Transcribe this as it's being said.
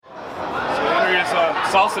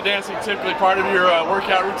salsa dancing typically part of your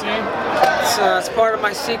workout routine? It's part of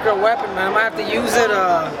my secret weapon, man. I might have to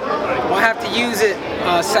use it.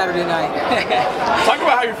 Saturday night. Talk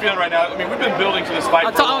about how you're feeling right now. I mean, we've been building to this fight.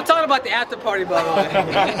 I'm talking about the after party, by the way.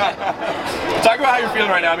 Talk about how you're feeling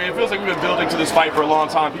right now. I mean, it feels like we've been building to this fight for a long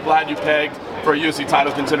time. People had you pegged for a UFC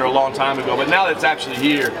title contender a long time ago, but now that it's actually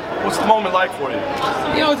here, what's the moment like for you?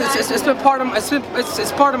 You know, it's been part of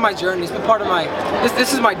it's part of my journey. It's been part of my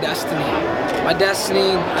this is my destiny. My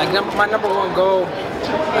destiny. Like my number one goal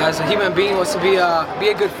as a human being was to be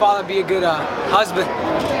a good father, be a good husband,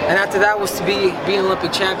 and after that was to be an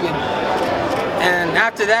Olympic champion. And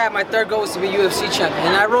after that, my third goal was to be UFC champion.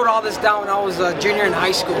 And I wrote all this down when I was a junior in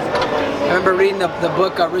high school. I remember reading the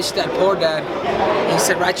book Rich Dad Poor Dad. And he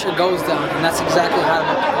said, write your goals down. And that's exactly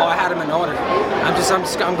how I had them in order.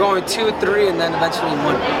 I'm going 2, 3, and then eventually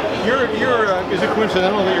 1. Is it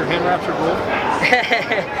coincidental that your hand wraps are gold?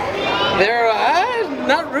 They're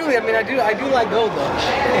not really. I mean, I do like gold though.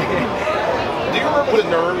 Do you remember the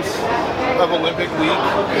nerves of Olympic week,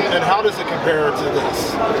 and how does it compare to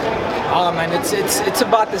this? Oh man, it's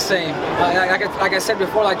about the same. Like I said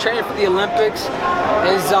before, like training for the Olympics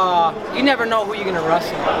is you never know who you're gonna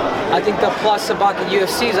wrestle. I think the plus about the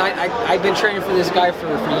UFC is I've been training for this guy for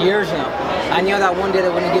years now. I know that one day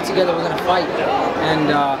that when we get together we're gonna fight,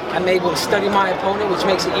 and I'm able to study my opponent, which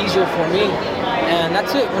makes it easier for me. And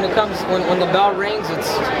that's it. When it comes, when the bell rings,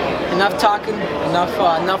 it's enough talking, enough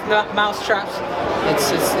mouse traps.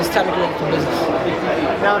 It's time to get into business.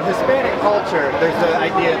 Now, in Hispanic culture, there's the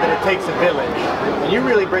idea that it takes a village. And you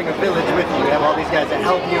really bring a village with you. You have all these guys that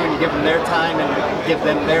help you, and you give them their time and give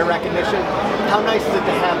them their recognition. How nice is it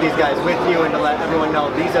to have these guys with you and to let everyone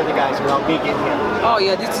know these are the guys who help me get here? Oh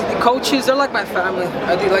yeah, the coaches, they're like my family.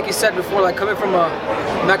 I think, like you said before, like coming from a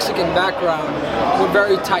Mexican background, we're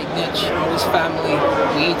very tight-knit. We're just family.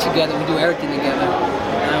 We eat together. We do everything together.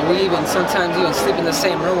 We sometimes sleep in the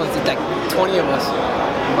same room with like 20 of us.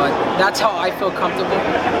 But that's how I feel comfortable.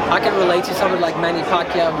 I can relate to somebody like Manny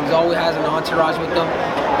Pacquiao, who always has an entourage with them,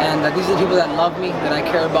 and these are the people that love me, that I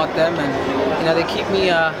care about them, and they keep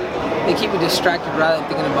me distracted rather than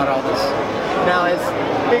thinking about all this. Now, as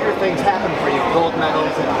bigger things happen for you, gold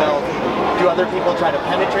medals and belts, do other people try to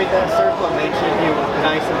penetrate that circle and make sure you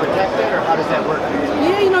nice and protected, or how does that work for you?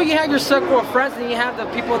 Yeah, you have your circle of friends, and you have the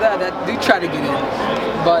people that do try to get in.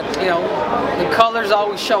 But the colors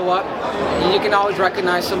always show up. You can always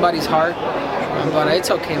recognize somebody's heart. But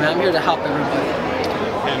it's okay, man. I'm here to help everybody.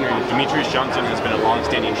 Henry, Demetrius Johnson has been a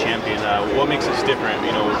long-standing champion. What makes us different?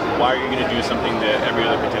 Why are you going to do something that every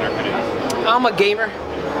other contender couldn't? I'm a gamer.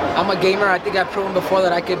 I think I've proven before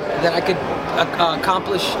that I could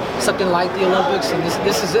accomplish something like the Olympics, and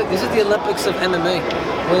this is it. This is the Olympics of MMA,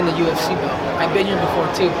 winning the UFC belt. I've been here before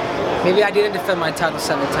too. Maybe I didn't defend my title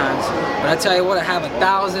 7 times, but I tell you what, I have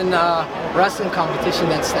 1,000 wrestling competition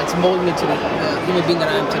that's molded me to the human being that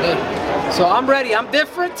I am today. So I'm ready. I'm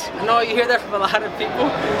different. I know you hear that from a lot of people,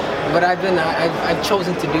 but I've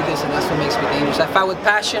chosen to do this, and that's what makes me dangerous. I fight with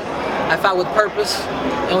passion. I fight with purpose,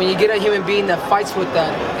 and when you get a human being that fights with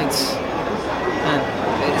that, it's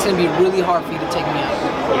going to be really hard for you to take me out.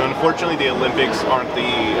 Unfortunately, the Olympics aren't the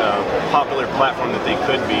popular platform that they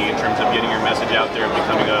could be in terms of getting your message out there and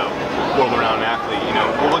becoming a world-renowned athlete.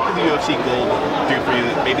 Well, what could the UFC gold do for you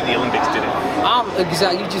that maybe the Olympics didn't?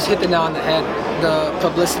 Exactly. You just hit the nail on the head. The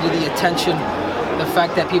publicity, the attention, the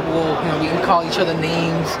fact that people will, we can call each other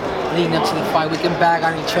names leading up to the fight. We can bag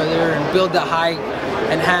on each other and build the hype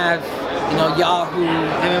and have, Yahoo,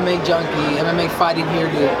 MMA Junkie, MMA Fighting here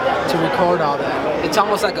to record all that. It's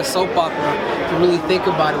almost like a soap opera if you really think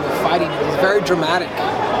about it with fighting. It's very dramatic,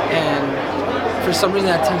 and for some reason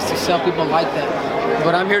that tends to sell. People like that.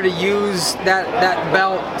 But I'm here to use that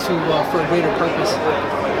belt for a greater purpose.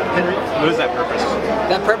 Henry, what is that purpose?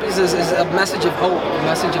 That purpose is a message of hope, a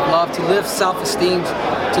message of love, to live self-esteem,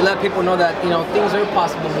 to let people know that things are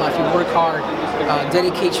possible in life. You work hard,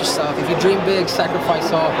 dedicate yourself. If you dream big,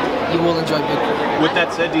 sacrifice all, you will enjoy victory. With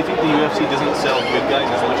that said, do you think the UFC doesn't sell good guys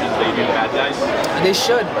as much as they do bad guys? They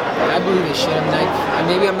should. I believe they should.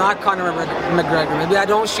 Maybe I'm not Conor McGregor. Maybe I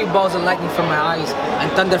don't shoot balls and lightning from my eyes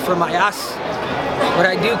and thunder from my ass. But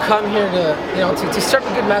I do come here to serve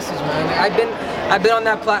a good message, man. I've been on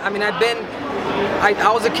that platform.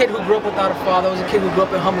 I was a kid who grew up without a father. I was a kid who grew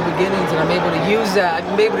up in humble beginnings, and I'm able to use that.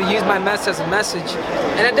 I'm able to use my mess as a message,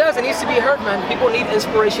 and it needs to be heard, man. People need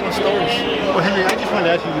inspirational stories. Well, Henry, I just wanted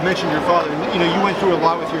to ask you. You mentioned your father. You went through a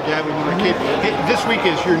lot with your dad when you were a kid. Hey, this week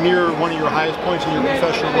is you're near one of your highest points in your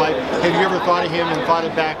professional life. Have you ever thought of him and thought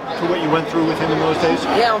it back to what you went through with him in those days?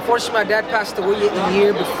 Yeah, unfortunately, my dad passed away a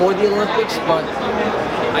year before the Olympics, but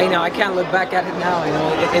I can't look back at it now.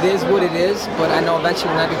 It is what it is, but I know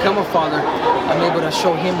eventually when I become a father, I'm able to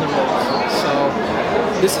show him the ropes. So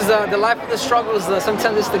this is the life of the struggle.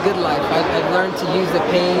 Sometimes it's the good life. I've learned to use the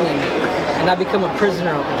pain and not become a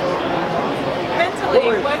prisoner of it.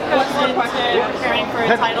 Mentally, what goes into preparing for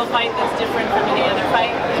a title fight that's different from any other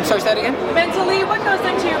fight? I'm sorry, say that again? Mentally, what goes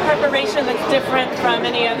into your preparation that's different from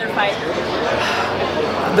any other fight?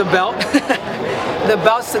 The belt. The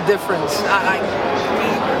belt's the difference.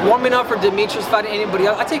 Warming up for Demetrius fighting anybody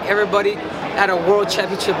else, I take everybody at a world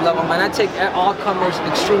championship level, man. I take all comers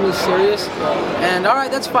extremely serious. And all right,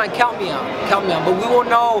 that's fine. Count me out. But we will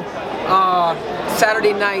know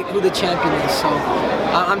Saturday night who the champion is. So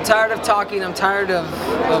I'm tired of talking. I'm tired of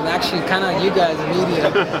actually kind of you guys, the media.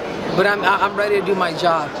 But I'm ready to do my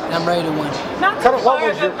job, and I'm ready to win. Not too far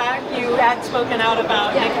back, you had spoken out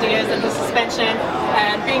about Nick Diaz and his suspension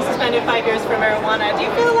and being suspended 5 years for marijuana. Do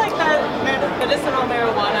you feel like that medicinal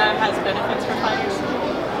marijuana has benefits for fighters?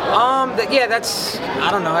 Yeah,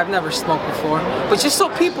 I don't know. I've never smoked before, but just so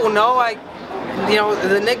people know,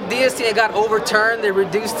 the Nick Diaz thing got overturned. They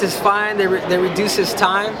reduced his fine. They reduced his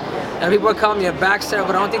time. And people are calling me a backstabber,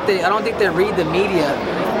 but I don't think they read the media.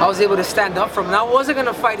 I was able to stand up for him. And I wasn't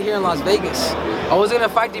gonna fight here in Las Vegas. I wasn't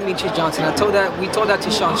gonna fight Demetrius Johnson. We told that to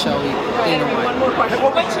Sean Shelby. One more question.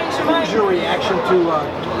 What changed your mind? What was your reaction to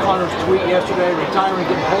Conor's tweet yesterday, retiring,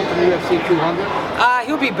 getting pulled from the UFC 200?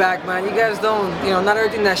 He'll be back, man. You guys don't, not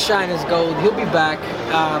everything that shines is gold. He'll be back.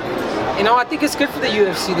 I think it's good for the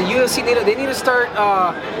UFC. The UFC need to start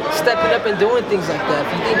stepping up and doing things like that.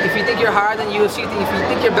 If you think you're higher than UFC, if you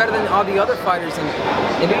think you're better than all the other fighters, then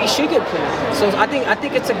maybe you should get pulled. So I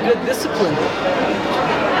think it's a good discipline.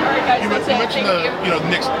 You mentioned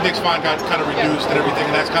Nick's fine got kind of reduced and everything,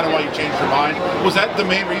 and that's kind of why you changed your mind. Was that the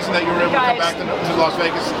main reason that you were able to come back to Las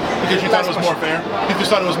Vegas? Because you thought it was more fair? You just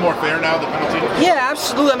thought it was more fair now, the penalty? Yeah,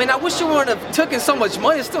 absolutely. I mean, I wish they wouldn't have taken so much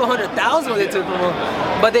money. It's still $100,000 what they took from him.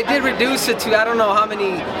 But they did reduce it to, I don't know how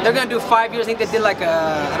many. They're going to do 5 years. I think they did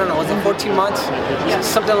was it 14 months?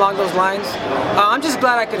 Something along those lines. I'm just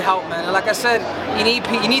glad I could help, man. And like I said, you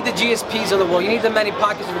need the GSPs of the world. You need the Manny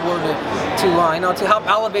Pacquiaos of the world to help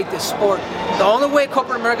elevate this sport. The only way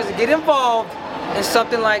corporate America is to get involved in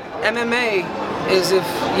something like MMA is if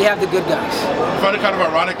you have the good guys. I find it kind of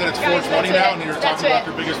ironic that it's 420 now and you're talking about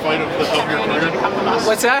your biggest fight of your career.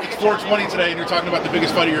 What's that? It's 420 today and you're talking about the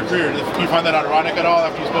biggest fight of your career. Do you find that ironic at all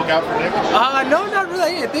after you spoke out for Nick? No, not really.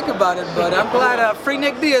 I didn't think about it, but I'm glad. Free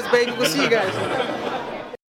Nick Diaz, baby. We'll see you guys.